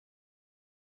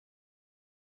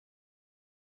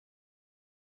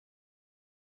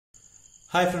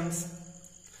Hi friends,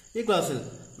 this class we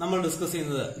will discuss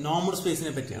the normal space.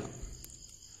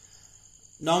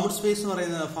 Normal space is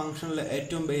a function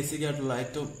basic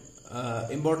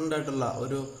important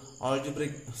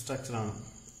algebraic structure.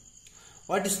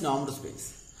 What is normal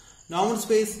space? Normal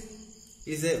space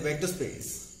is a vector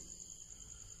space.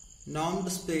 Normal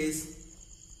space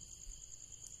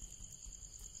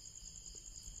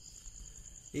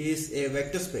is a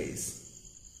vector space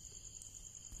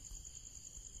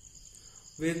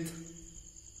with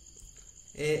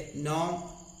a norm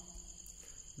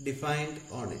defined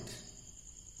on it.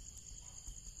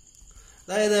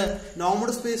 That is,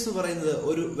 normal space is a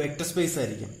vector space.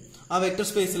 A vector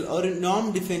space is a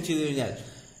norm defined.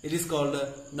 It is called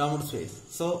a normal space.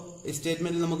 So, this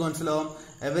statement is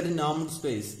every normal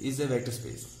space is a vector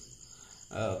space.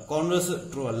 Converse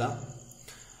true.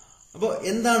 What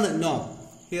is the norm?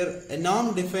 Here, a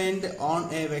norm defined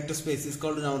on a vector space is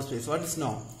called a normal space. What is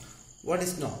norm? What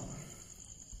is norm?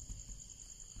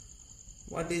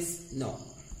 What is norm?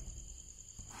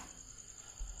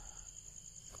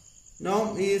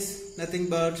 Norm is nothing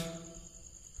but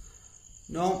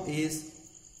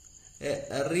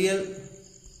a real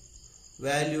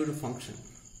valued function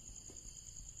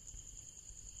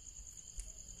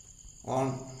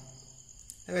on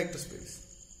a vector space.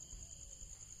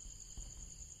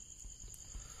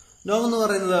 Norm is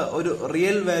a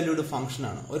real valued function.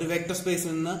 A vector space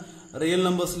is a real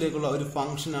numbers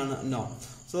function.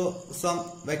 So, some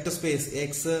vector space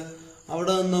x a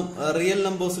real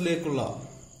numbers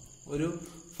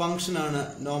function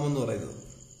norm.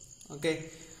 Okay.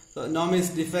 So, norm is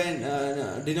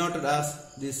denoted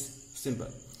as this symbol.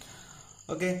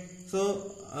 Okay.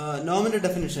 So, norm in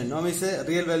definition, norm is a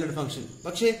real valued function.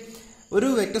 But a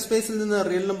vector space is a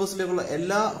real numbers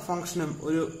function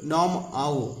norm.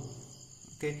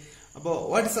 Okay. About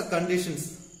what is the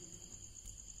conditions?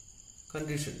 One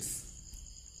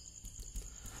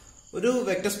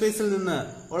vector space is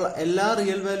all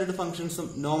real valued functions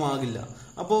norm agilla.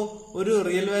 Apo one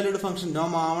real valued function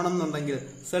norm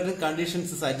certain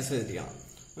conditions satisfy.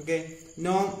 Okay.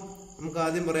 Norm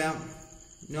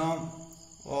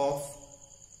of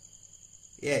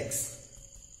x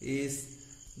is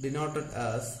denoted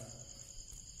as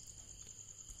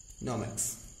norm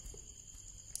x.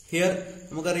 Here,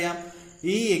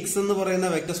 x is a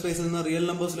vector space in the real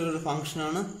numbers function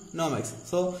norm x.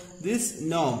 So, this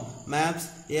norm maps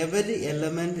every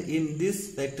element in this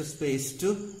vector space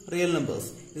to real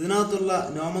numbers. This norm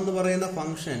is a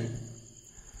function.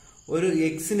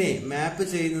 X map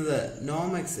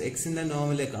norm x in the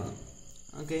norm.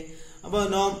 Okay. About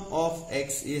norm of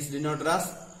x is denoted as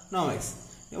norm x.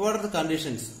 What are the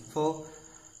conditions for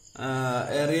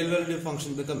a real valued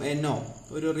function become a norm?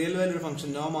 A real valued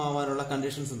function norm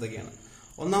conditions.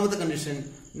 One of the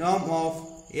condition, norm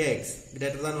of x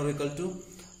greater than or equal to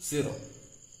 0.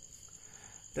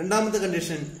 Second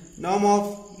condition, norm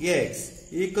of x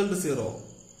equal to 0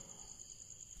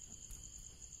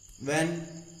 when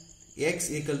x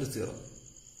equal to 0.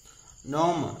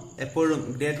 Norm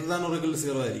greater than or equal to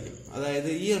 0. That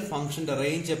is, this function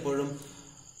range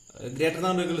greater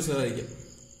than or equal to 0.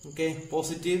 Okay,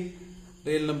 positive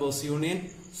real numbers union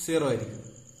 0.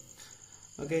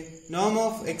 Okay, norm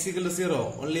of x equal to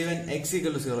 0 only when x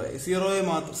equal to 0.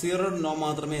 0 norm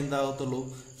matrame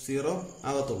 0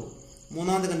 agatullu.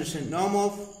 Third condition, norm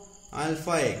of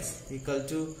alpha x equal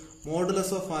to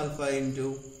modulus of alpha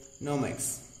into norm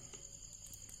x.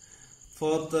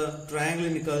 Fourth, triangle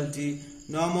inequality,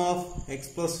 norm of x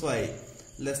plus y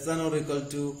less than or equal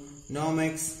to norm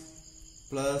x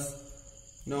plus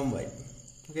norm y.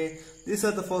 Okay, these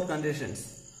are the 4 conditions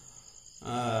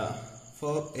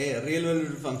for a real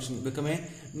valued function become a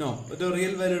norm. But a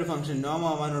real valued function norm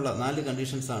avanula 4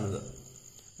 conditions are.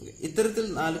 Okay, iteratil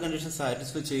 4 conditions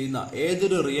satisfy cheyna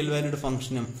edhoru real valued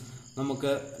function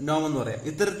namukku norm ennu parayam.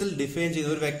 Iteratil define cheyna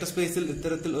oru vector space il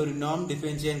iteratil oru norm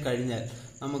define cheyan kazhinjal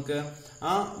namukku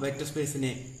aa vector space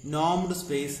ne normed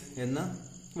space ennu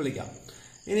vilikam.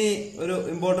 Ini oru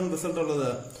important result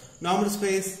ullathu normed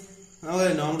space.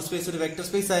 Normal space is a vector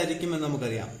space.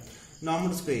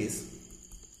 Normal space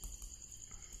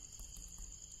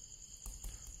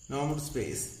is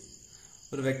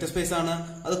a vector space.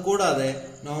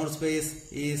 Normal space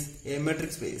is a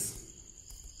metric space.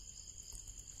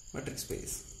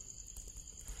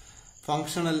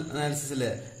 Functional analysis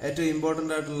is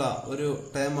important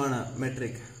term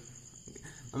metric.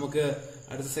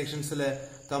 At the sections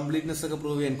completeness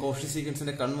prove and Cauchy sequence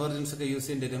and convergence use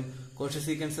in Cauchy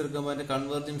sequence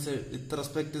convergence with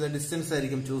respect to the distance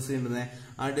choose in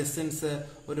distance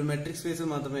or metric space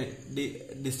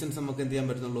distance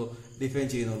define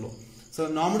so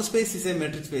normal space is A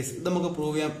metric space. ഇത് നമുക്ക്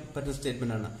prove ചെയ്യാൻ പറ്റുന്ന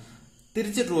statement ആണ്.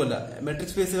 തിരിച്ച് true അല്ല.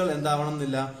 Metric സ്പേസുകൾ എന്താവണം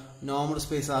എന്നില്ല, normal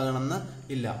space ആകണമെന്ന്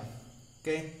ഇല്ല.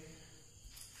 ഓക്കെ,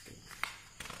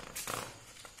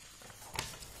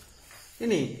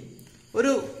 ഇനി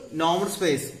ഒരു നോർമൽ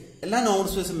സ്പേസ്, എല്ലാ നോർമൽ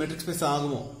സ്പേസും മെട്രിക് സ്പേസ്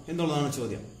ആകുമോ എന്നുള്ളതാണ്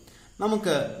ചോദ്യം.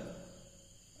 നമുക്ക്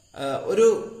ഒരു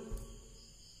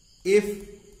if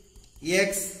X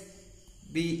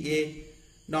be a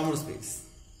normal space,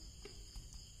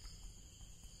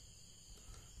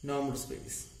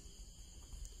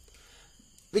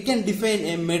 we can define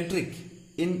a metric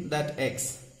in that X.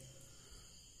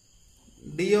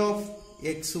 D of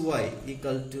xy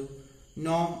equal to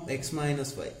norm x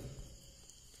minus y.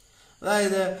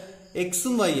 അതായത്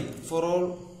എക്സും വൈയും for all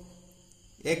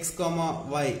X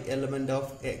y element of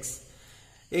x.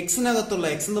 എക്സിനകത്തുള്ള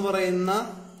X എന്ന് പറയുന്ന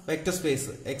vector space,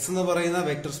 X എന്ന് പറയുന്ന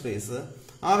vector space,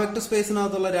 ആ vector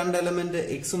സ്പേസിനകത്തുള്ള രണ്ട് element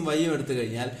എക്സും വൈയും എടുത്തു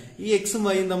കഴിഞ്ഞാൽ ഈ എക്സും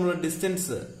വൈയും തമ്മിലുള്ള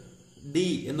ഡിസ്റ്റൻസ് ഡി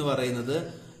എന്ന് പറയുന്നത്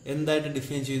എന്തായിട്ട്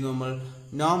ഡിഫൈൻ ചെയ്യുന്നു? നമ്മൾ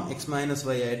നോം എക്സ് മൈനസ്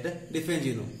വൈ ആയിട്ട് ഡിഫൈൻ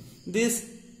ചെയ്യുന്നു. ദിസ്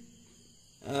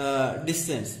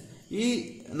ഡിസ്റ്റൻസ്, ഈ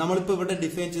നമ്മളിപ്പോ ഇവിടെ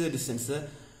ഡിഫൈൻ ചെയ്ത ഡിസ്റ്റൻസ്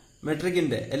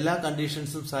മെട്രിക്കിന്റെ എല്ലാ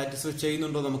കണ്ടീഷൻസും സാറ്റിസ്ഫൈ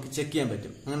ചെയ്യുന്നുണ്ടോ നമുക്ക് ചെക്ക് ചെയ്യാൻ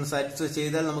പറ്റും. അങ്ങനെ സാറ്റിസ്ഫൈ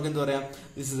ചെയ്താൽ നമുക്ക് എന്ത് പറയാം?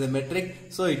 This is A metric,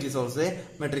 so it is also A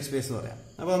metric space എന്ന് പറയാം.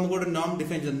 അപ്പൊ നമുക്കിവിടെ നോം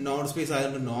ഡിഫൈൻ ചെയ്യുന്നു. നോം സ്പേസ്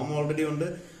ആയതുകൊണ്ട് നോം ഓൾറെഡി ഉണ്ട്.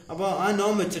 അപ്പൊ ആ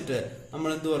നോം വെച്ചിട്ട് നമ്മൾ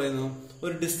എന്ത് പറയുന്നു?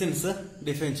 ഒരു ഡിസ്റ്റൻസ്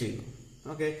ഡിഫൈൻ ചെയ്യുന്നു.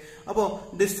 ഓക്കെ, അപ്പോ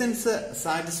ഡിസ്റ്റൻസ്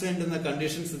സാറ്റിസ്ഫൈ ചെയ്യുന്ന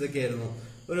കണ്ടീഷൻസ് ഇതൊക്കെയായിരുന്നു.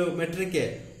 ഒരു മെട്രിക്ക്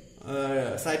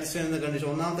സാറ്റിസ്ഫൈ ചെയ്യുന്ന കണ്ടീഷൻ,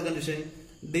 ഒന്നാമത്തെ condition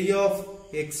D of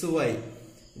X Y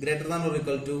greater than or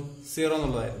equal to 0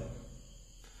 എന്നുള്ളതായിരുന്നു.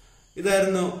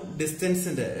 ഇതായിരുന്നു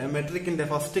ഡിസ്റ്റൻസിന്റെ മെട്രിക്കിന്റെ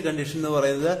ഫസ്റ്റ് കണ്ടീഷൻ എന്ന്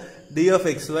പറയുന്നത് D of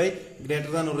X Y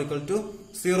greater than or equal to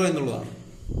 0 എന്നുള്ളതാണ്.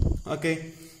 ഓക്കെ,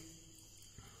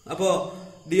 അപ്പോ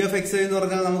ഡി ഓഫ് എക്സ് വൈ എന്ന്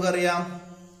പറഞ്ഞാൽ നമുക്കറിയാം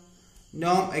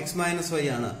നോം എക്സ് മൈനസ് വൈ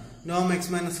ആണ്. നോം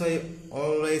X minus Y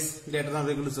always greater than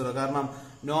or equal to 0, കാരണം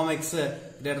നോം X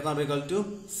greater than or equal to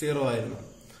 0 ആയിരുന്നു.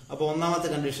 അപ്പൊ ഒന്നാമത്തെ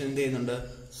കണ്ടീഷൻ എന്ത് ചെയ്യുന്നുണ്ട്?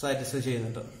 സാറ്റിസ്ഫൈ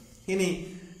ചെയ്യുന്നുണ്ട്. ഇനി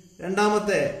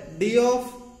രണ്ടാമത്തെ D of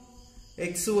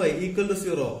X Y equal to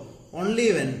 0 only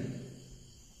when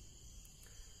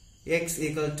x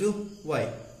equal to y.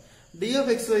 d of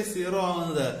xy 0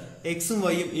 ആവുന്നത് എക്സും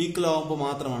വൈയും ഈക്വൽ ആവുമ്പോൾ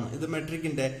മാത്രമാണ്. ഇത്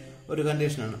മെട്രിക്കിന്റെ ഒരു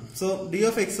കണ്ടീഷനാണ്. സോ d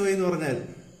of xy എന്ന് പറഞ്ഞാൽ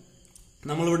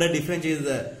നമ്മളിവിടെ ഡിഫൈൻ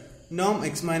ചെയ്തത് നോം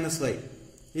X minus Y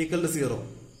equal to 0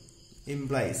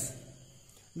 implies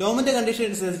നോമിന്റെ condition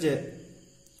അനുസരിച്ച്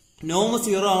നോം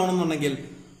 0 ആവണമെന്നുണ്ടെങ്കിൽ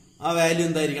ആ വാല്യൂ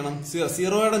എന്തായിരിക്കണം?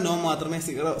 0യുടെ നോം മാത്രമേ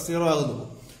 0 ആകുന്നുള്ളൂ.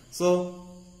 So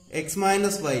x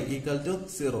minus y equal to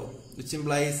 0, which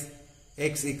implies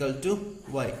x equal to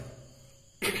y.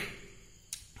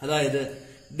 അതായത്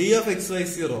d of xy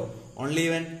 0 only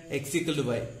when x equal to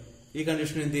y. ഈ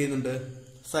കണ്ടീഷൻ എന്ത് ചെയ്യുന്നുണ്ട്?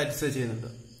 Satisfy ചെയ്യുന്നുണ്ട്.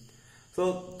 So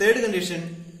third condition,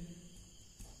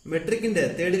 മെട്രിക്കിന്റെ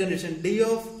third condition d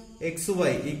of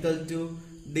xy equal to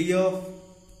d of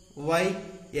y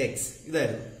x.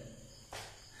 ഇതായിരുന്നു.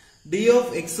 d of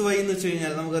xy എന്ന് വെച്ച്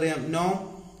കഴിഞ്ഞാൽ നമുക്കറിയാം നോം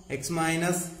x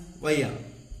മൈനസ് y ആണ്.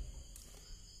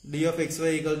 d of xy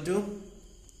equal to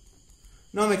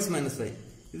Noam x minus y.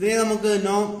 ഇതിനെ നമുക്ക്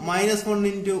നോം -1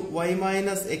 into y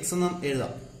minus x എന്നും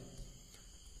എഴുതാം.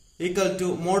 Equal to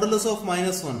modulus of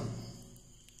 -1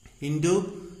 into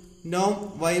Noam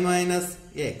y minus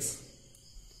x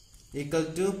equal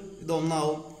to ഇത്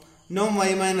ഒന്നാവും നോം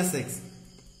y minus x.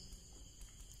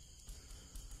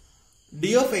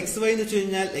 d of xy എന്ന് വെച്ച്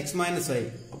കഴിഞ്ഞാൽ x minus y.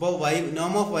 അപ്പോൾ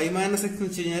നോം of y minus x എന്ന്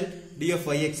വെച്ച് കഴിഞ്ഞാൽ d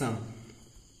of yx ആണ്.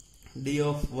 d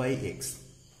of yx.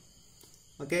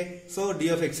 Okay, so d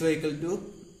of xy equal to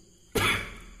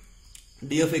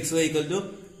d of xy equal to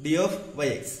d of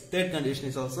yx. Third condition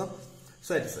is also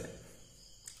satisfied.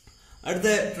 At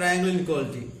the triangle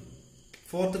inequality,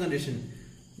 fourth condition,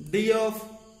 d of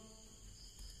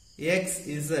x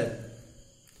z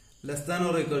less than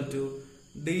or equal to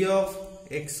d of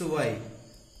xy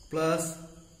plus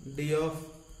d of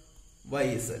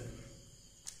yz.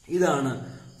 ഇതാണ്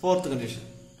fourth condition.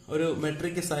 ഒരു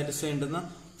മെട്രിക്ക് satisfy ചെയ്യുന്ന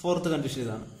fourth condition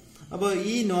ഇതാണ്. അപ്പോൾ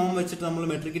ഈ നോം വെച്ചിട്ട് നമ്മൾ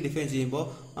മെട്രിക്ക് define ചെയ്യുമ്പോൾ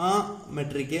ആ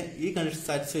മെട്രിക്ക് ഈ കണ്ടീഷൻ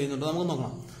സാറ്റിസ്ഫൈ ചെയ്യുന്നുണ്ടോ നമുക്ക്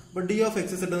നോക്കണം. അപ്പോൾ ഡി ഓഫ്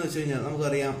എക്സ് സെഡ് എന്ന് വെച്ച് കഴിഞ്ഞാൽ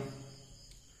നമുക്കറിയാം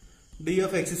ഡി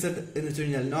ഓഫ് എക്സ് സെഡ് എന്ന് വെച്ച്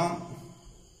കഴിഞ്ഞാൽ നോം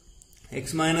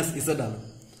എക്സ് മൈനസ് ഇസഡ് ആണ്.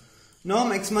 നോം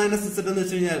എക്സ് മൈനസ് ഇസഡ് എന്ന്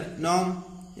വെച്ച് കഴിഞ്ഞാൽ നോം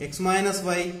X minus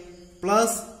Y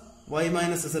plus Y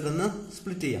minus Z എന്ന്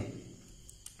സ്പ്ലിറ്റ് ചെയ്യാം.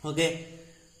 ഓക്കെ,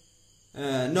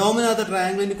 നോമിനകത്ത്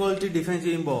ട്രയാംഗിൾ ഇൻഇക്വാലിറ്റി ഡിഫൈൻ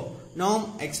ചെയ്യുമ്പോൾ നോം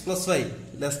X plus Y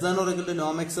less than or equal to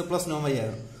Noam X plus Noam Y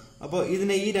ആയിരുന്നു. അപ്പോൾ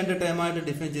ഇതിനെ ഈ രണ്ട് ടേമായിട്ട്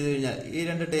ഡിഫൈൻ ചെയ്ത് കഴിഞ്ഞാൽ ഈ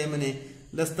രണ്ട് ടേമിനെ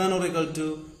less than or equal to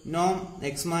Noam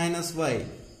X minus Y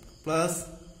plus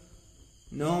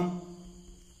Noam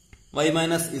Y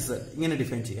minus Z ഇങ്ങനെ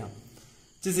ഡിഫൈൻ ചെയ്യാം.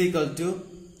 ഇറ്റ് ഈസ് ഈക്വൽ ടു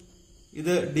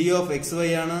ഇത് d of xy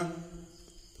ആണ്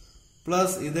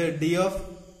പ്ലസ് ഇത് d of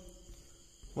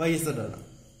yz ആണ്.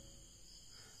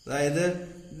 അതായത്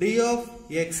d of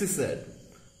xz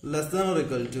less than or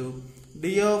equal to d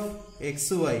of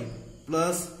xy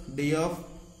plus d of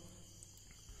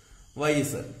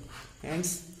yz.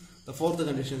 Hence the fourth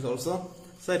condition is also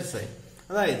satisfied.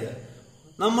 അതായത്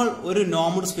നമ്മൾ ഒരു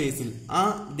normal സ്പേസിൽ ആ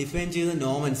ഡിഫൈൻ ചെയ്ത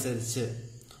നോം അനുസരിച്ച്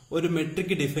ഒരു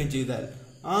മെട്രിക് ഡിഫൈൻ ചെയ്താൽ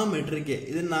ആ മെട്രിക്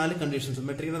ഇതിന് 4 കണ്ടീഷൻസ്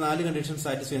മെട്രിക്കിന്റെ 4 കണ്ടീഷൻസ്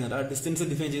സാറ്റിസ്ഫൈ ചെയ്യുന്നുണ്ട്. ആ ഡിസ്റ്റൻസ്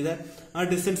ഡിഫൈൻ ചെയ്താൽ ആ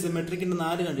ഡിസ്റ്റൻസ് മെട്രിക്കിന്റെ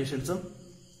 4 കണ്ടീഷൻസും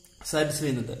സാറ്റിസ്ഫൈ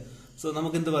ചെയ്യുന്നുണ്ട്. സോ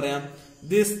നമുക്ക് എന്ത് പറയാം?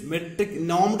 This metric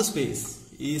normed space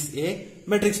is A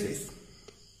metric space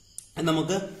എന്ന്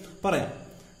നമുക്ക് പറയാം.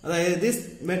 അതായത് this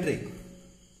metric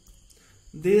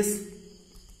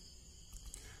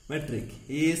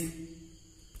is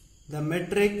the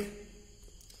metric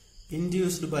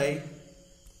induced by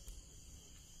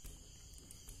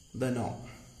the norm.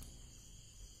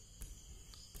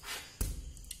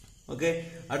 Okay,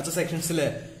 അടുത്ത സെക്ഷൻസിൽ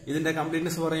ഇതിന്റെ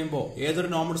കംപ്ലീറ്റ്നെസ് പറയുമ്പോൾ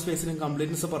ഏതൊരു നോർമൽ സ്പേസിലും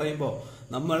കംപ്ലീറ്റ്നെസ് പറയുമ്പോൾ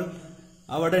നമ്മൾ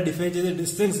അവിടെ ഡിഫൈൻ ചെയ്ത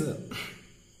ഡിസ്റ്റൻസ്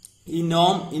ഈ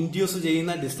നോം ഇൻഡ്യൂസ്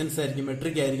ചെയ്യുന്ന ഡിസ്റ്റൻസ് ആയിരിക്കും,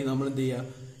 മെട്രിക് ആയിരിക്കും നമ്മൾ എന്ത് ചെയ്യുക,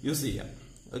 യൂസ് ചെയ്യുക.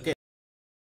 Okay,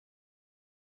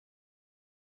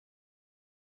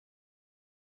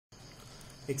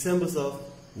 examples of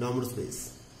normed space.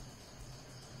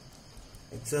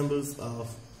 Examples of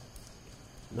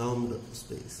normed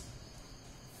space.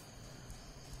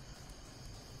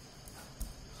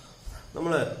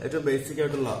 നമ്മൾ ഏറ്റവും ബേസിക്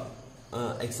ആയിട്ടുള്ള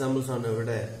എക്സാമ്പിൾസ് ആണ്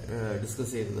ഇവിടെ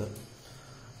ഡിസ്കസ് ചെയ്യുന്നത്.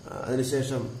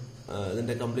 അതിനുശേഷം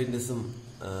ഇതിന്റെ കംപ്ലീറ്റ്നെസ്സും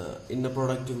ഇന്നർ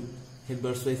പ്രോഡക്റ്റും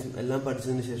ഹിൽബർട്ട് സ്പേസും എല്ലാം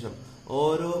പഠിച്ചതിന് ശേഷം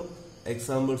ഓരോ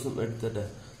എക്സാമ്പിൾസും എടുത്തിട്ട്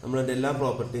നമ്മൾ അതിന്റെ എല്ലാ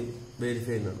പ്രോപ്പർട്ടിയും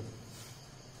വെരിഫൈ ചെയ്യുന്നതാണ്.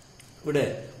 ഇവിടെ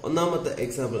ഒന്നാമത്തെ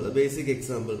example, basic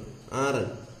example Rn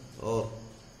or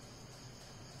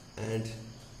and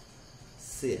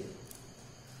Cn.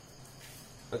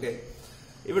 Okay,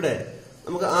 ഇവിടെ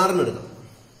നമുക്ക് Rn എടുക്കാം.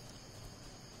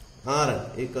 Rn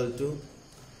equal to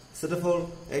set of all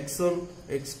x1,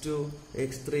 x2,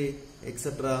 x3, etc.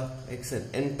 xn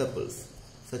n tuples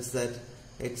such that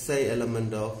xi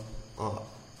element of R.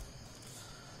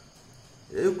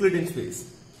 Euclidean space.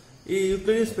 ഈ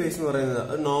Euclidean space എന്ന് പറയുന്നത്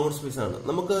ഒരു normal space ആണ്.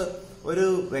 നമുക്ക് ഒരു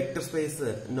വെക്ടർ സ്പേസ്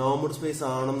നോർമൽ സ്പേസ്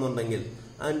ആണെന്നുണ്ടെങ്കിൽ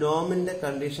ആ നോമിന്റെ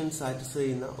കണ്ടീഷൻ സാറ്റിസ്ഫൈ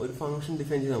ചെയ്യുന്ന ഒരു ഫംഗ്ഷൻ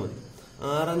ഡിഫൈൻ ചെയ്താൽ മതി.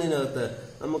 Rnകത്ത്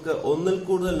നമുക്ക് ഒന്നിൽ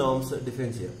കൂടുതൽ നോംസ്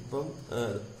ഡിഫൈൻ ചെയ്യാം. അപ്പം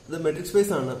ഇത് മെട്രിക്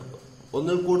സ്പേസ് ആണ്.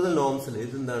 ഒന്നിൽ കൂടുതൽ നോംസിൽ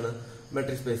ഇതെന്താണ്,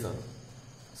 മെട്രിക് സ്പേസ് ആണ്.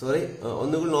 സോറി,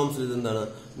 ഒന്നിൽ കൂടുതൽ നോംസിൽ ഇതെന്താണ്,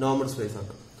 നോർമൽ സ്പേസ്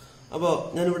ആണ്. അപ്പോൾ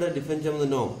ഞാനിവിടെ ഡിഫൈൻ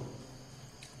ചെയ്യുന്നത് നോം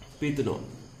പീത്ത് നോം.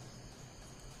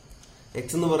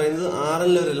 എക്സ് എന്ന് പറയുന്നത്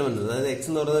Rnലെ ഒരു എലമെന്റ്, അതായത് എക്സ്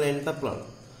എന്ന് പറയുന്നത് ഒരു n ടപ്പിളാണ്.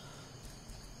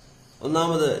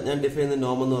 ഒന്നാമത് ഞാൻ ഡിഫൈൻ ചെയ്യുന്ന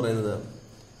നോം എന്ന് പറയുന്നത്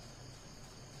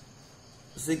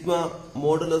sigma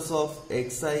modulus of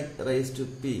xi raise to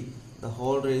p the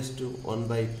whole raised to 1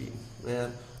 by p where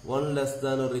 1 less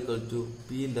than or equal to p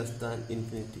less than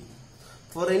infinity.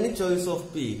 For any choice of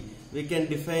p we can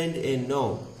define a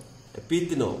norm, a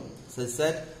pth norm such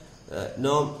that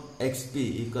norm xp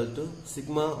equal to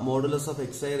sigma modulus of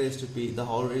xi raised to p the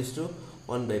whole raised to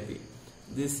 1 by p.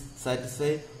 This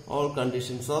satisfies all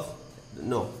conditions of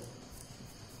norm.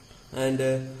 And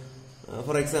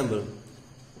for example,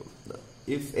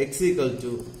 if x equal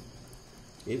to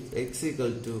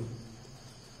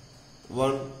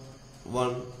 1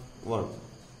 1 1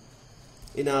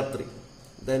 in R3,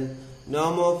 then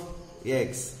norm of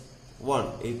x1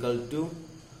 equal to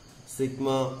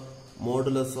sigma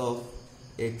modulus of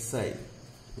xi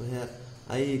where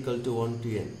I equal to 1 to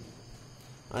n,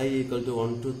 I equal to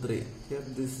 1 to 3. Here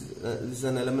this is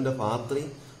an element of R3,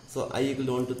 so I equal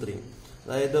to 1 to 3.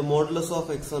 The modulus of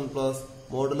x1 plus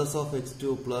modulus of x2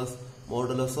 plus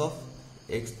modulus of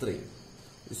x3.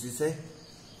 This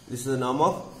is the norm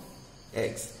of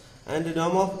x, and the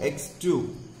norm of x2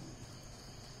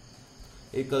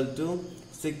 equal to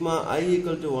sigma I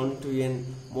equal to 1 to n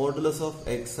modulus of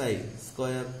xi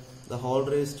square the whole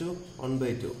raised to 1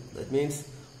 by 2. That means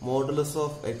modulus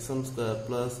of x1 square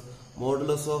plus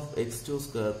modulus of x2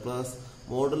 square plus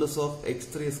modulus of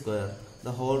x3 square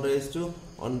the whole raised to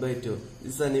 1 by 2.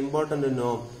 This is an important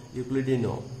norm, Euclidean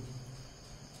norm.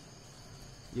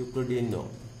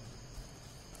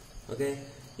 Okay,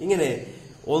 ഇങ്ങനെ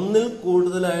ഒന്നിൽ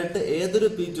കൂടുതലായിട്ട് ഏതൊരു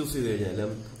P choose ചെയ്ത്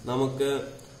കഴിഞ്ഞാലും നമുക്ക്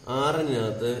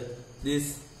Rനകത്ത്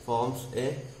this forms A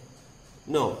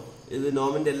നോം. ഇത്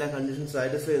നോമിന്റെ എല്ലാ conditions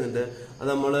satisfy ചെയ്യുന്നുണ്ട്. അത്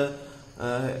നമ്മൾ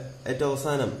ഏറ്റവും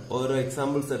അവസാനം ഓരോ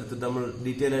എക്സാമ്പിൾസ് എടുത്തിട്ട് നമ്മൾ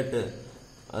ഡീറ്റെയിൽ ആയിട്ട്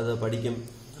അത് പഠിക്കും.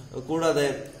 കൂടാതെ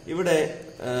ഇവിടെ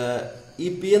ഈ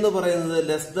പി എന്ന് പറയുന്നത്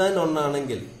ലെസ് ദാൻ 1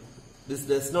 ആണെങ്കിൽ this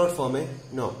does not form A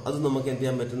നോം. അത് നമുക്ക് എന്ത്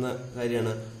ചെയ്യാൻ പറ്റുന്ന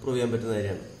കാര്യമാണ്, പ്രൂവ് ചെയ്യാൻ പറ്റുന്ന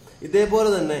കാര്യമാണ്. ഇതേപോലെ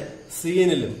തന്നെ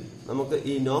സിഎനിലും നമുക്ക്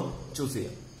ഈ നോം ചൂസ്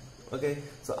ചെയ്യാം. ഓക്കെ,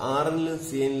 സോ ആറിലും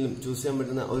സിഎനിലും ചൂസ് ചെയ്യാൻ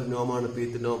പറ്റുന്ന ഒരു നോമാണ്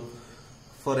pth Noam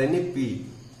for any p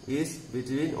is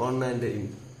between 1 and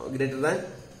greater than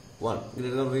 1,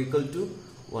 greater than equal to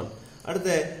 1. അടുത്ത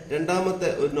രണ്ടാമത്തെ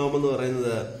ഒരു നോം എന്ന്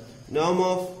പറയുന്നത് നോം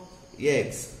of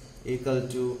X equal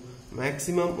to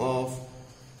maximum of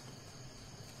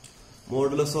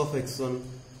modulus of x1,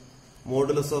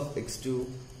 modulus of x2,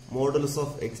 modulus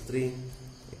of x3,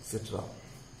 etc.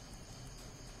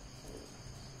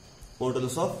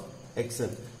 Modulus of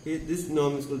xn. This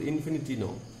norm is called infinity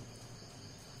norm.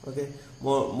 Okay,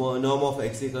 norm of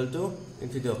x equal to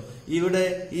infinity. ഇവിടെ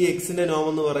ഈ x ന്റെ നോം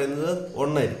എന്ന് പറയുന്നത്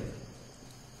 1 ആയിരിക്കും.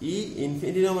 ഈ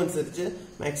infinity നോം അനുസരിച്ച്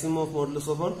maximum of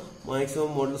modulus of 1,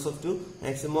 maximum modulus of 2,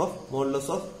 maximum of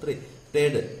modulus of 3,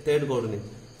 third coordinate.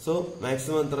 So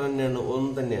maximum എത്ര തന്നെയാണ്? 1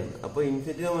 തന്നെയാണ്. അപ്പൊ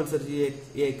ഇൻഫിനിറ്റി നോം അനുസരിച്ച്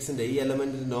ഈ എക്സിന്റെ ഈ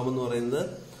എലമെന്റിന്റെ നോം എന്ന് പറയുന്നത്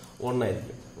 1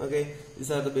 ആയിരിക്കും. Okay,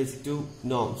 these are the basic 2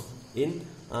 norms in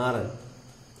Rn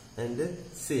and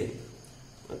Cn.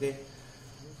 Okay,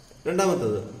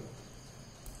 രണ്ടാമത്തത്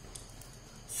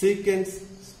സീക്വൻസ്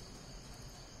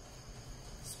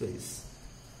സ്പേസ്.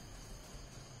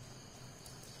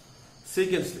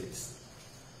 സീക്വൻസ് സ്പേസ്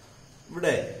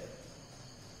ഇവിടെ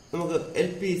നമുക്ക്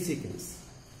LP sequence,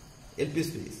 LP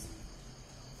space.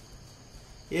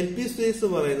 LP space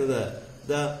എന്ന് പറയുന്നത്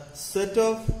the set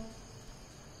of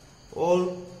all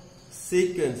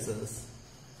sequences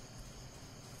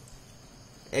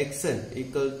xn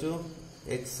equal to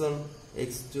x1,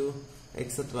 x2,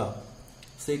 etc.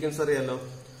 Sequence അറിയാലോ,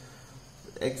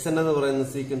 xn എന്ന് പറയുന്ന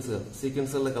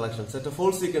സീക്വൻസുകളുടെ collection, set of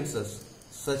all sequences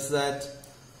such that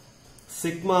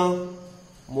sigma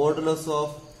modulus of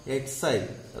xi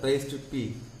raised to p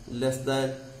less than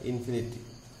infinity.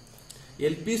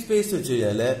 LP space വെച്ച്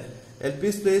കഴിഞ്ഞാല് LP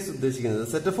space ഉദ്ദേശിക്കുന്നത്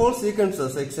set of all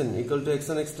sequences xn equal to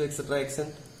xn, x2, etc.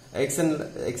 xn,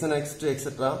 x2, etc.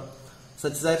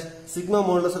 such that sigma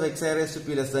modulus of xi raised to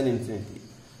p less than infinity.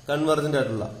 Convergent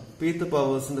ആയിട്ടുള്ള pth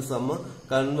പവേഴ്സിന്റെ sum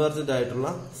convergent ആയിട്ടുള്ള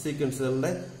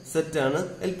സീക്വൻസുകളുടെ set ആണ്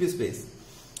LP space.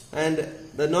 And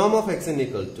the norm of xn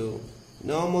equal to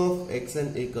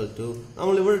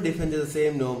നമ്മൾ ഇവിടെ define ചെയ്ത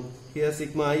same Noam. Here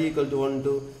sigma I equal to 1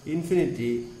 to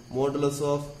infinity modulus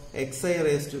of xi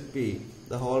raised to p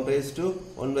the whole raised to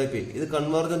 1 by p. ഇത്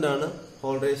convergent ആണ്,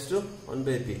 whole raised to 1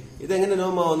 by p. ഇതെങ്ങനെ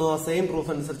നോം ആവുന്നു? ആ same proof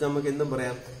അനുസരിച്ച് നമുക്ക് എന്തും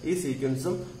പറയാം, ഈ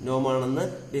സീക്വൻസും നോം ആണെന്ന്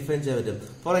ഡിഫൈൻ ചെയ്യാൻ പറ്റും.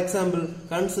 For example,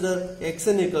 consider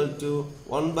xn equal to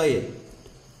 1 by n,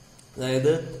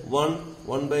 അതായത് 1,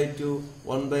 1 by 2,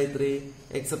 1 by 3,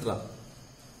 etc.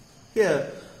 Here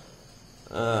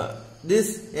this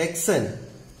xn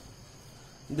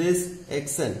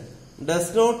does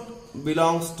not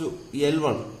belongs to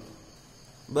L1,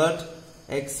 but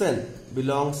xn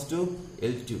belongs to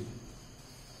L2.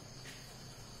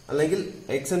 അല്ലെങ്കിൽ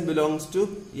xn belongs to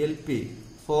LP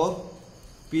for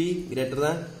p greater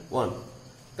than 1.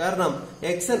 കാരണം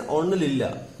xn ഒന്നിലില്ല,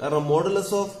 കാരണം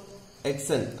modulus of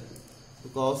xn,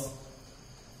 because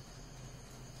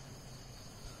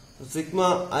sigma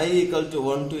I equal to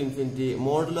 1 to infinity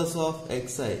modulus of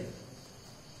xi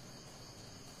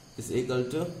is equal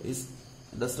to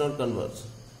does not converge.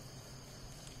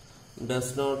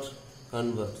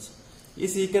 ഈ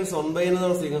sequence 1 by n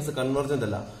എന്നുള്ള sequence convergent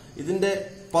അല്ല. ഇതിന്റെ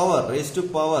power raise to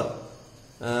power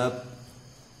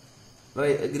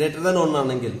greater than 1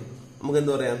 ആണെങ്കിൽ നമുക്ക്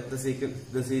എന്ത് പറയാം?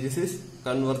 the series is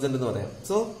convergent എന്ന് പറയാം.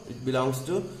 So it belongs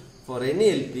to for any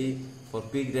LP for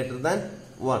p greater than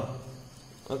 1.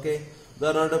 Okay,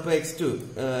 ഉദാഹരണമായിട്ട് ഇപ്പൊ x2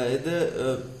 ഇത്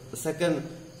സെക്കൻഡ്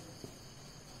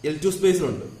L2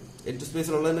 സ്പേസിലുണ്ട്. L2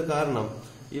 സ്പേസിലുള്ളതിന് കാരണം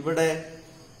ഇവിടെ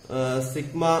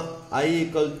sigma I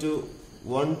equal to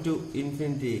 1 to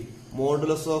infinity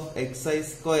modulus of xi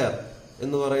square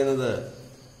എന്ന് പറയുന്നത്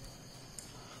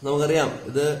നമുക്കറിയാം.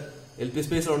 ഇത് LP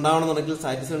സ്പേസിൽ ഉണ്ടാവണമെന്നുണ്ടെങ്കിൽ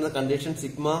സാറ്റിസ്ഫൈ ചെയ്യുന്ന condition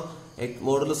sigma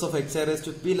modulus of xi raise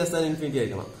to p less than infinity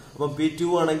ആയിരിക്കണം. അപ്പൊ p2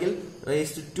 ആണെങ്കിൽ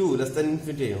raise to 2 less than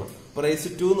infinity ആയിരിക്കണം. അപ്പൊ റേസ്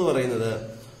ടു 2 എന്ന് പറയുന്നത്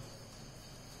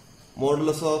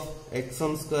modulus of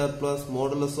x1 square plus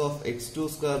modulus of x2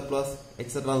 square plus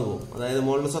etcetera എന്ന് പോകും. അതായത്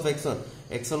മോഡുലസ് ഓഫ് x1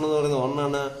 എന്ന് പറയുന്നത് 1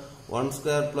 ആണ്. 1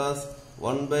 square plus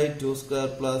 1 by 2 square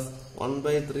plus 1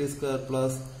 by 3 square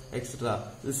plus etcetera.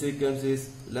 This sequence is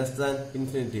less than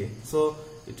infinity. So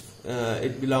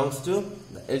it belongs to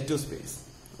L2 space.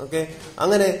 Okay,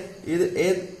 അങ്ങനെ ഇത്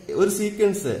ഒരു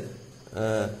sequence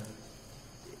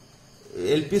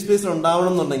LP സ്പേസിൽ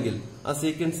ഉണ്ടാവണം എന്നുണ്ടെങ്കിൽ ആ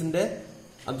സീക്വൻസിന്റെ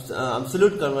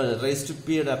absolute convergence raise to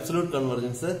p യുടെ അബ്സല്യൂട്ട്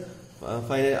കൺവെർജൻസ്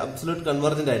അബ്സല്യൂട്ട്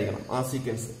കൺവെർജന്റ് ആയിരിക്കണം ആ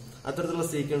സീക്വൻസ്. അത്തരത്തിലുള്ള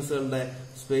സീക്വൻസുകളുടെ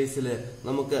സ്പേസിൽ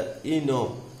നമുക്ക് ഈ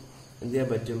നോം എന്ത് ചെയ്യാൻ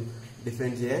പറ്റും?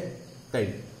 ഡിഫൈൻ ചെയ്യാൻ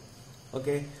കഴിയും.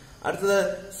 ഓക്കെ, അടുത്തത്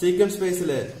സീക്വൻസ്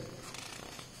സ്പേസിൽ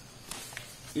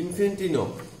ഇൻഫിനിറ്റി നോം.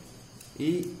 ഈ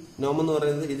നോം എന്ന്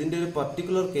പറയുന്നത് ഇതിന്റെ ഒരു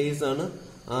പർട്ടിക്കുലർ കേസ് ആണ്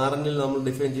Rnൽ നമ്മൾ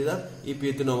ഡിഫൈൻ ചെയ്ത ഈ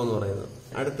pth നോം എന്ന് പറയുന്നത്.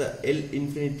 അടുത്ത L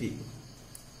ഇൻഫിനിറ്റി.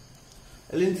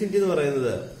 L ഇൻഫിനിറ്റി എന്ന്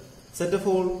പറയുന്നത് set of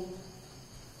all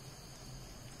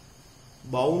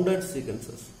bounded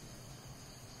sequences.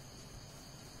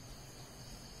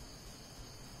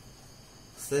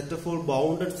 Set of all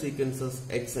bounded sequences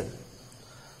xn.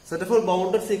 Set of all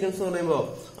bounded sequence എന്ന് പറയുമ്പോൾ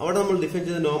അവിടെ നമ്മൾ ഡിഫൈൻ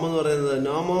ചെയ്ത നോം എന്ന് പറയുന്നത്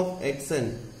നോം of xn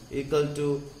equal to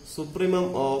supremum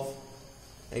of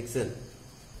xn.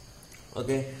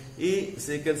 Okay, ഈ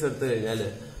സീക്വൻസ് എടുത്തു കഴിഞ്ഞാൽ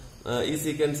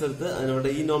അതിനവിടെ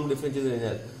ഈ നോം ഡിഫൈൻ ചെയ്ത്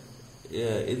കഴിഞ്ഞാൽ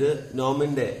ഇത്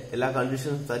നോമിന്റെ എല്ലാ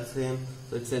കണ്ടീഷൻസ് സാറ്റിസ്ഫൈ ചെയ്യും.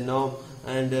 It's A Noam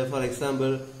and for example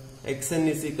xn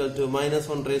is equal to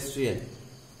 -1 raised to n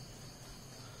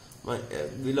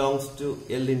belongs to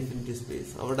L infinity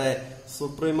space. അവിടെ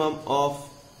supremum of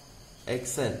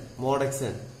xn mod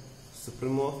xn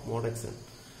supremum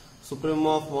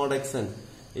of mod xn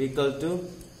equal to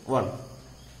 1.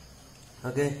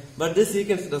 Okay, but this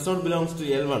sequence does not belongs to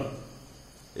L1.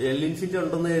 L infinity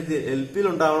ഉണ്ടെന്ന് എഴുതി LP യിൽ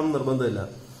ഉണ്ടാവണം നിർബന്ധമില്ല.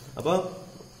 അപ്പൊ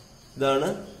ഇതാണ്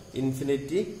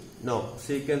infinity നോം.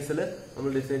 സീക്വൻസിൽ നമ്മൾ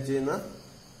define ചെയ്യുന്ന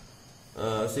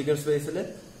സീക്വൻസ് സ്പേസിൽ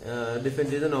ഡിഫൈൻ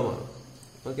ചെയ്ത നോമാണ്.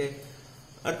 ഓക്കെ,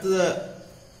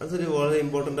 അടുത്തൊരു വളരെ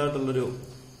ഇമ്പോർട്ടന്റ് ആയിട്ടുള്ളൊരു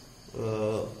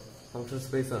ഫംഗ്ഷൻ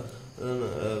സ്പേസ് ആണ്,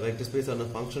 വെക്ടർ സ്പേസ് ആണ്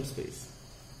function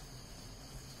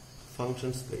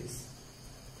space.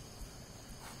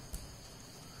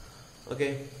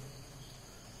 Okay,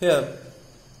 here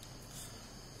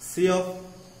C of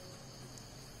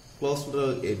closed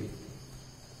interval AB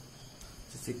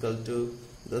is equal to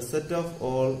the set of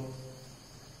all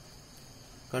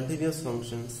continuous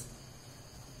functions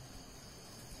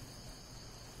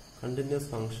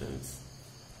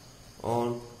on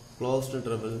closed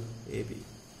interval AB.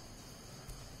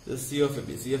 This is C of AB.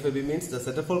 C of AB means the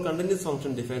set of all continuous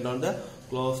functions defined on the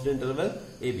closed interval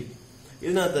AB.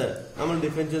 ഇതിനകത്ത് നമ്മൾ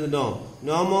define ചെയ്ത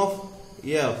നോം of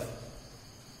F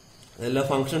എല്ലാ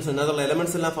functions അതിനകത്തുള്ള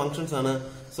elements എല്ലാം functions ആണ്.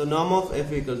 So Noam of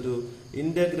F equal to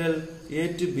integral A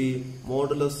to B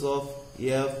modulus of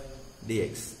F D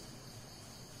X.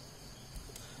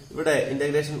 ഇവിടെ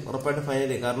integration ഉറപ്പായിട്ടും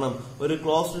finite, കാരണം ഒരു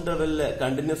ക്ലോസ്ഡ് ഇന്റർവെല്ലില്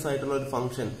കണ്ടിന്യൂസ് ആയിട്ടുള്ള ഒരു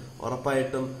ഫംഗ്ഷൻ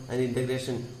ഉറപ്പായിട്ടും അതിന്റെ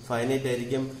ഇന്റഗ്രേഷൻ ഫൈനൈറ്റ്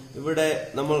ആയിരിക്കും. ഇവിടെ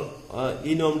നമ്മൾ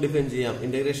ഈ നോം ഡിഫൈൻ ചെയ്യാം,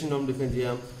 ഇന്റഗ്രേഷൻ നോം ഡിഫൈൻ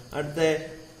ചെയ്യാം. അടുത്ത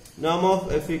നോം ഓഫ്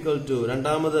എഫ് ഈക്വൽ ടു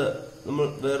രണ്ടാമത് നമ്മൾ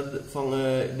വേറെ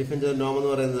ഡിഫൈൻ ചെയ്ത നോം എന്ന്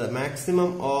പറയുന്നത്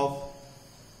maximum of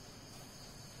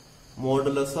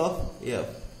modulus of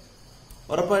F.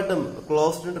 ഉറപ്പായിട്ടും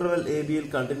ക്ലോസ്ഡ് ഇന്റർവെൽ എ ബിയിൽ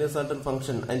കണ്ടിന്യൂസ് ആയിട്ടുള്ള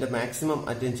ഫംഗ്ഷൻ അതിന്റെ മാക്സിമം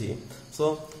അറ്റൈൻ ചെയ്യും. സോ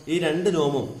ഈ രണ്ട്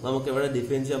നോമും നമുക്ക് എവിടെ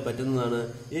ഡിഫൈൻ ചെയ്യാൻ പറ്റുന്നതാണ്,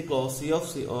 ഈ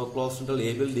ക്ലോസ്ഡ് ഇന്റർവെൽ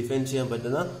എ ബിയിൽ ഡിഫൈൻ ചെയ്യാൻ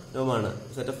പറ്റുന്ന നോമാണ്.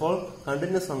 Set of all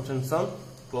continuous functions on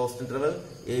closed interval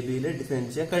A ബിയിൽ ഡിഫൈൻ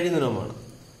ചെയ്യാൻ കഴിയുന്ന നോമാണ്.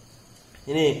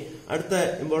 ഇനി അടുത്ത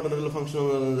ഇമ്പോർട്ടന്റ് ആയിട്ടുള്ള ഫംഗ്ഷൻ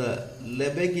എന്ന് പറയുന്നത്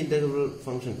ലെബെഗ് integrable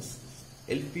functions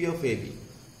LP of AB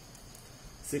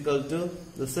is equal to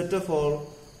the set of all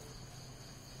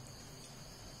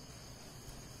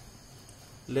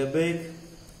Lebesgue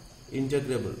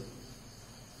integrable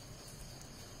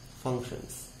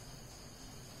functions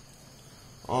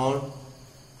on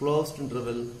closed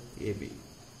interval AB.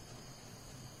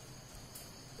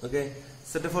 Okay,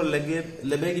 set of all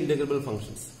Lebesgue integrable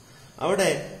functions. അവിടെ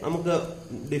നമുക്ക്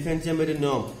ഡിഫൈൻ ചെയ്യാൻ പറ്റിയ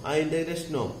നോം, ആ integration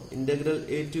Noam integral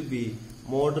A to B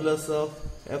modulus of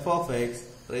F of X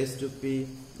raise to P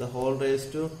the whole raised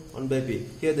to 1 by p.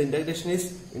 Here the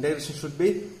integration should be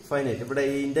finite. ഇവിടെ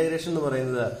ഈ integration എന്ന്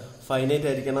പറയുന്നത് finite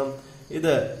ആയിരിക്കണം.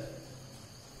 ഇത്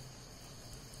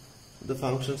the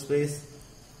function space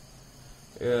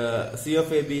C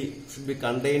of AB should be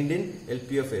contained in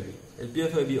LP of AB. LP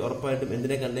of AB ഉറപ്പായിട്ടും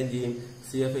എന്തിനെ contain ചെയ്യും?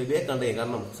 C of AB യെ കണ്ടെയ്ൻ.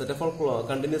 കാരണം set of all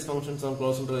continuous functions on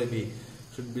closed interval AB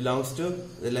should belongs to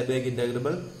the Lebesgue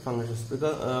integrable functions.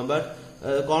 Because but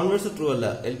converse true അല്ല.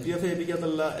 LP of AB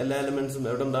ക്കകത്തുള്ള എല്ലാ എലമെന്റ്സും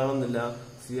എവിടെ ഉണ്ടാവണമെന്നില്ല,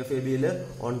 C of AB യിൽ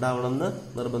ഉണ്ടാവണമെന്ന്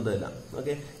നിർബന്ധമില്ല.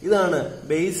 ഓക്കെ, ഇതാണ്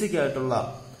ബേസിക് ആയിട്ടുള്ള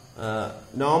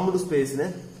നോർമൽ സ്പേസിന്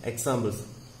എക്സാമ്പിൾസ്.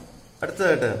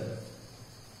 അടുത്തതായിട്ട്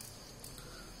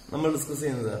നമ്മൾ ഡിസ്കസ്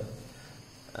ചെയ്യുന്നത്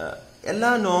എല്ലാ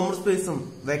നോർമൽ സ്പേസും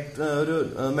ഒരു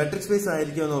മെട്രിക് സ്പേസ്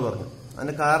ആയിരിക്കും എന്ന് പറഞ്ഞു.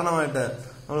 അതിന് കാരണമായിട്ട്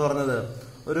നമ്മൾ പറഞ്ഞത്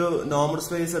ഒരു നോർമൽ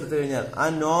സ്പേസ് എടുത്തു കഴിഞ്ഞാൽ ആ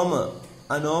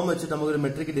നോം വെച്ചിട്ട് നമുക്കൊരു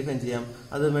മെട്രിക് ഡിഫൈൻ ചെയ്യാം.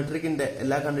 അത് മെട്രിക്കിന്റെ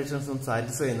എല്ലാ കണ്ടീഷൻസും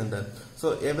സാറ്റിസ്ഫൈ ചെയ്യുന്നുണ്ട്. So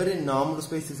every normal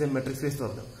space is A metric space എന്ന്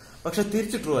പറഞ്ഞു. പക്ഷെ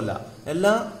തിരിച്ചു ട്രൂ അല്ല.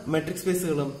 എല്ലാ മെട്രിക്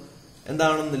സ്പേസുകളും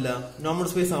എന്താവണമെന്നില്ല, നോർമൽ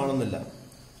സ്പേസ് ആവണമെന്നില്ല.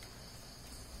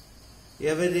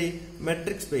 Every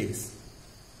metric space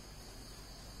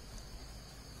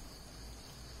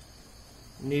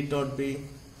need not be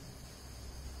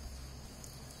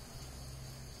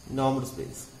normal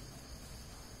space.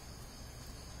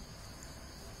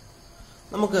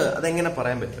 നമുക്ക് അതെങ്ങനെ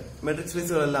പറയാൻ പറ്റും? മെട്രിക്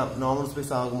സ്പേസുകളെല്ലാം നോർമൽ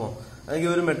സ്പേസ് ആകുമോ, അല്ലെങ്കിൽ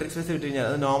ഒരു മെട്രിക് സ്പേസ് കിട്ടി കഴിഞ്ഞാൽ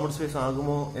അത് നോർമൽ സ്പേസ്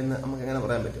ആകുമോ എന്ന് നമുക്ക് എങ്ങനെ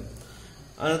പറയാൻ പറ്റും?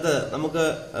 അതിനകത്ത് നമുക്ക്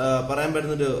പറയാൻ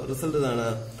പറ്റുന്നൊരു റിസൾട്ട് ഇതാണ്.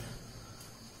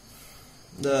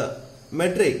 The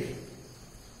metric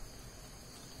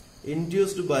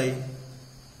induced by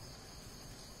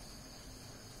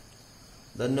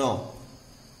the norm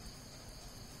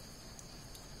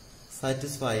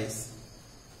satisfies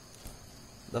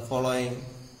the following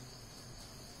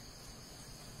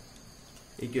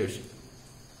equation.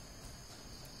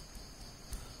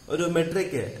 ഒരു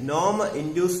മെട്രിക് നോം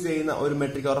ഇൻഡ്യൂസ് ചെയ്യുന്ന ഒരു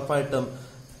മെട്രിക് ഉറപ്പായിട്ടും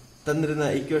തന്നിരുന്ന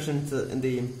ഇക്വേഷൻസ് എന്ത്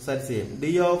ചെയ്യും? സാറ്റിസ്ഫൈ ചെയ്യും.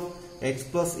 D of X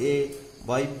plus A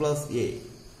y plus a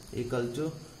equal to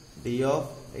d of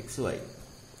xy.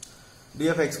 d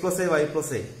of x plus a y plus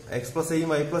a. x plus a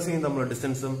യും y plus a യും തമ്മിലുള്ള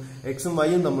ഡിസ്റ്റൻസും എക്സും y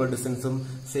യും തമ്മിലുള്ള ഡിസ്റ്റൻസും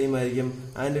സെയിം ആയിരിക്കും.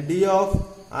 And d of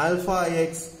alpha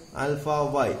x alpha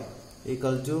y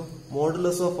equal to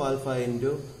modulus of alpha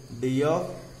into d of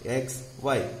x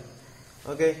y.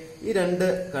 Okay, ഈ രണ്ട്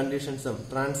കണ്ടീഷൻസും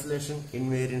translation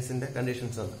ഇൻവേരിയൻസിന്റെ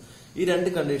conditions ആണ്. ഈ രണ്ട്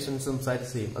കണ്ടീഷൻസും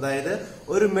സാറ്റിസ്ഫൈ ചെയ്യും. അതായത്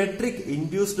ഒരു മെട്രിക്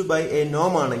ഇൻഡ്യൂസ്ഡ് ബൈ എ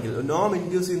നോം ആണെങ്കിൽ, നോം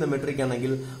ഇൻഡ്യൂസ് ചെയ്യുന്ന മെട്രിക്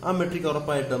ആണെങ്കിൽ ആ മെട്രിക്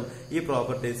ഉറപ്പായിട്ടും ഈ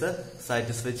പ്രോപ്പർട്ടീസ്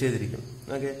സാറ്റിസ്ഫൈ ചെയ്തിരിക്കും.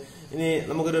 ഓക്കെ, ഇനി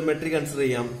നമുക്കൊരു മെട്രിക് കൺസിഡർ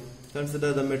ചെയ്യാം. Consider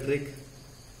the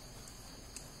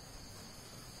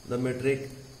metric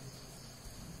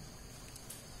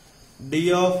d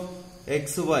of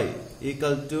xy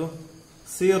equal to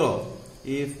 0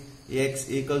 if x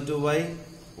equal to y,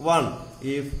 1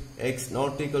 if x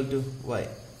not equal to y.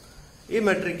 ഈ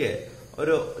മെട്രിക്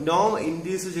ഒരു നോം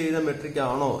ഇൻഡ്യൂസ് ചെയ്ത മെട്രിക്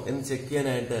ആണോ എന്ന് ചെക്ക്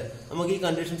ചെയ്യാനായിട്ട് നമുക്ക് ഈ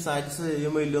കണ്ടീഷൻ സാറ്റിസ്ഫൈ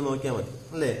ചെയ്യുമോ ഇല്ലയോ നോക്കിയാൽ മതി,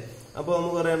 അല്ലേ? അപ്പൊ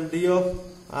നമുക്ക് പറയാം D of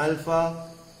alpha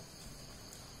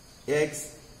X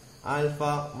alpha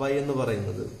Y എന്ന്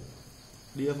പറയുന്നത്,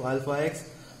 D of alpha X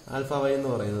alpha Y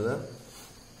എന്ന് പറയുന്നത്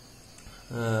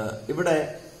ഇവിടെ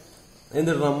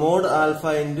എന്തിടണം? Mode alpha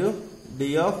into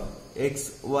D of X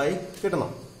Y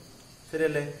കിട്ടണം,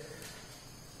 ശരിയല്ലേ?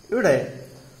 ഇവിടെ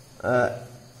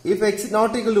if x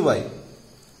not equal to y,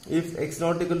 if x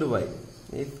not equal to y,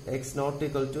 if x not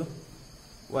equal to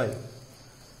y,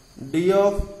 d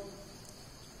of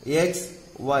x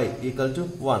y equal to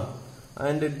 1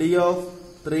 and d of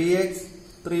 3x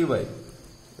 3y.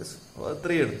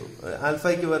 3 എടുത്തു.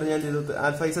 ആൽഫയ്ക്ക് വരെ ഞാൻ ചെയ്തു,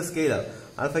 alpha is A scalar,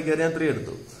 ആൽഫയ്ക്ക് വരെ ഞാൻ 3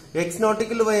 എടുത്തു. X not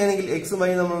equal to Y ആണെങ്കിൽ എക്സും Y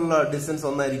തമ്മിലുള്ള ഡിസ്റ്റൻസ്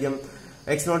ഒന്നായിരിക്കും.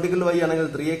 X not equal to Y ആണെങ്കിൽ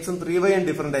 3x ഉം 3y ഉം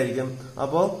ഡിഫറെന്റ് ആയിരിക്കും.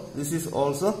 അപ്പോ ദിസ് ഈസ്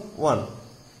ഓൾസോ 1.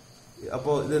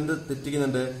 അപ്പോ ഇതെന്ത്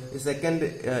തെറ്റിക്കുന്നുണ്ട്? ഈ സെക്കൻഡ്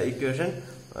ഇക്വേഷൻ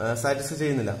സാറ്റിസ്ഫൈ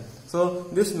ചെയ്യുന്നില്ല. So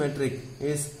this metric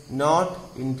is not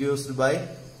induced by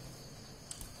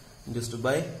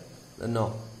the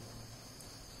നോം.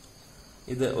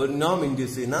 ഇത് ഒരു നോം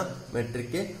ഇൻഡ്യൂസ് ചെയ്യുന്ന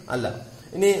മെട്രിക് അല്ല.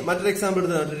 ഇനി മറ്റൊരു എക്സാമ്പിൾ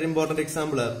എടുത്താൽ, മറ്റൊരു ഇമ്പോർട്ടന്റ്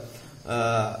എക്സാമ്പിൾ,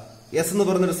 എസ് എന്ന്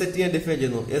പറഞ്ഞൊരു സെറ്റ് ഞാൻ ഡിഫൈൻ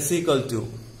ചെയ്യുന്നു. S equal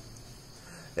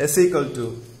to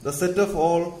the set of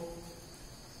all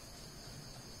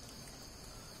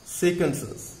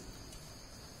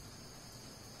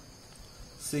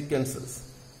sequences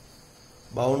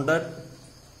bounded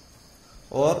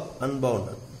or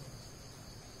unbounded.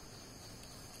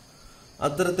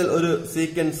 അത്തരത്തിൽ ഒരു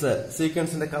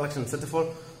സീക്വൻസിന്റെ collection, set of all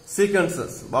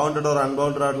sequences bounded or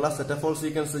unbounded ആയിട്ടുള്ള സെറ്റ് ഓഫ് ഓൾ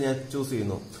സീക്വൻസ് ഞാൻ ചൂസ്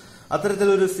ചെയ്യുന്നു. അത്തരത്തിൽ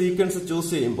ഒരു സീക്വൻസ്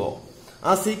ചൂസ് ചെയ്യുമ്പോൾ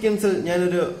ആ സീക്വൻസിൽ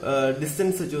ഞാനൊരു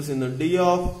ഡിസ്റ്റൻസ് ചൂസ് ചെയ്യുന്നു. D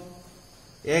of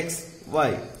X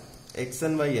Y, X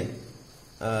N Y N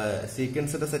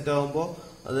സീക്വൻസിന്റെ set ആകുമ്പോൾ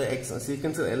അത്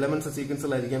സീക്വൻസ് എലമെന്റ്സ്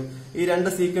സീക്വൻസുകളായിരിക്കും. ഈ രണ്ട്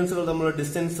സീക്വൻസുകൾ തമ്മിലുള്ള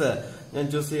ഡിസ്റ്റൻസ് ഞാൻ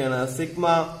ചൂസ് ചെയ്യാണ്. Sigma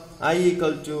I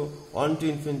equal to 1 to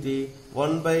infinity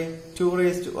 1 by 2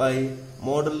 raised to i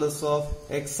modulus of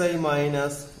xi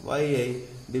minus yi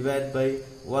divided by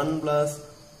 1 plus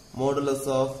modulus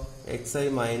of xi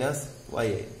minus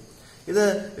yi. ഇത്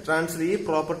transfer ഈ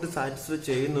property satisfy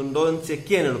ചെയ്യുന്നുണ്ടോ എന്ന് ചെക്ക്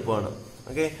ചെയ്യാൻ എളുപ്പമാണ്.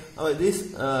 ഓക്കെ, അപ്പോൾ this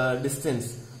distance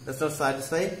does not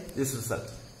satisfy this result.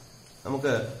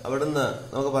 നമുക്ക് അവിടുന്ന്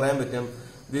നമുക്ക് പറയാൻ പറ്റും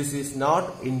this is not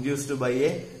induced by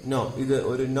A നോം. ഇത്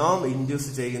ഒരു നോം ഇൻഡ്യൂസ്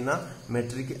ചെയ്യുന്ന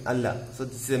മെട്രിക് അല്ല. So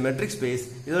this is A metric space.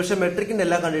 ഇത് പക്ഷേ മെട്രിക്കിന്റെ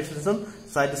എല്ലാ കണ്ടീഷൻസും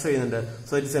സാറ്റിസ്ഫൈ ചെയ്യുന്നുണ്ട്.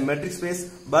 So it is A metric space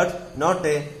but not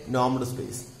A normed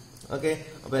space. Okay,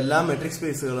 അപ്പൊ എല്ലാ മെട്രിക്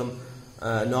സ്പേസുകളും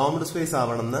നോംഡ് സ്പേസ്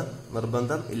ആവണമെന്ന്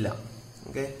നിർബന്ധം ഇല്ല.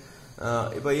 ഓക്കെ,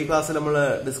 ഇപ്പൊ ഈ ക്ലാസ്സിൽ നമ്മൾ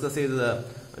ഡിസ്കസ് ചെയ്തത്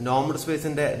നോർമൽ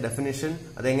സ്പേസിന്റെ ഡെഫിനിഷൻ,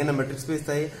 അതെങ്ങനെ മെട്രിക് സ്പേസ്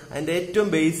ആയി, അതിന്റെ ഏറ്റവും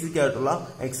ബേസിക് ആയിട്ടുള്ള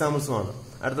എക്സാമ്പിൾസുമാണ്.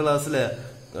 അടുത്ത ക്ലാസ്സിൽ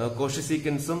കോഷി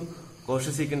സീക്വൻസും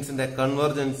കോഷി സീക്വൻസിന്റെ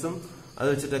കൺവെർജൻസും അത്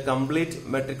വെച്ചിട്ട്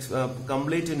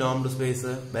കംപ്ലീറ്റ് നോർമൽ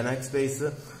സ്പേസ്,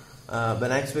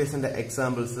 ബെനാക് സ്പേസിന്റെ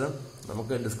എക്സാമ്പിൾസ്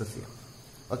നമുക്ക് ഡിസ്കസ് ചെയ്യാം.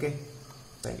 Okay,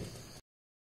 thank you.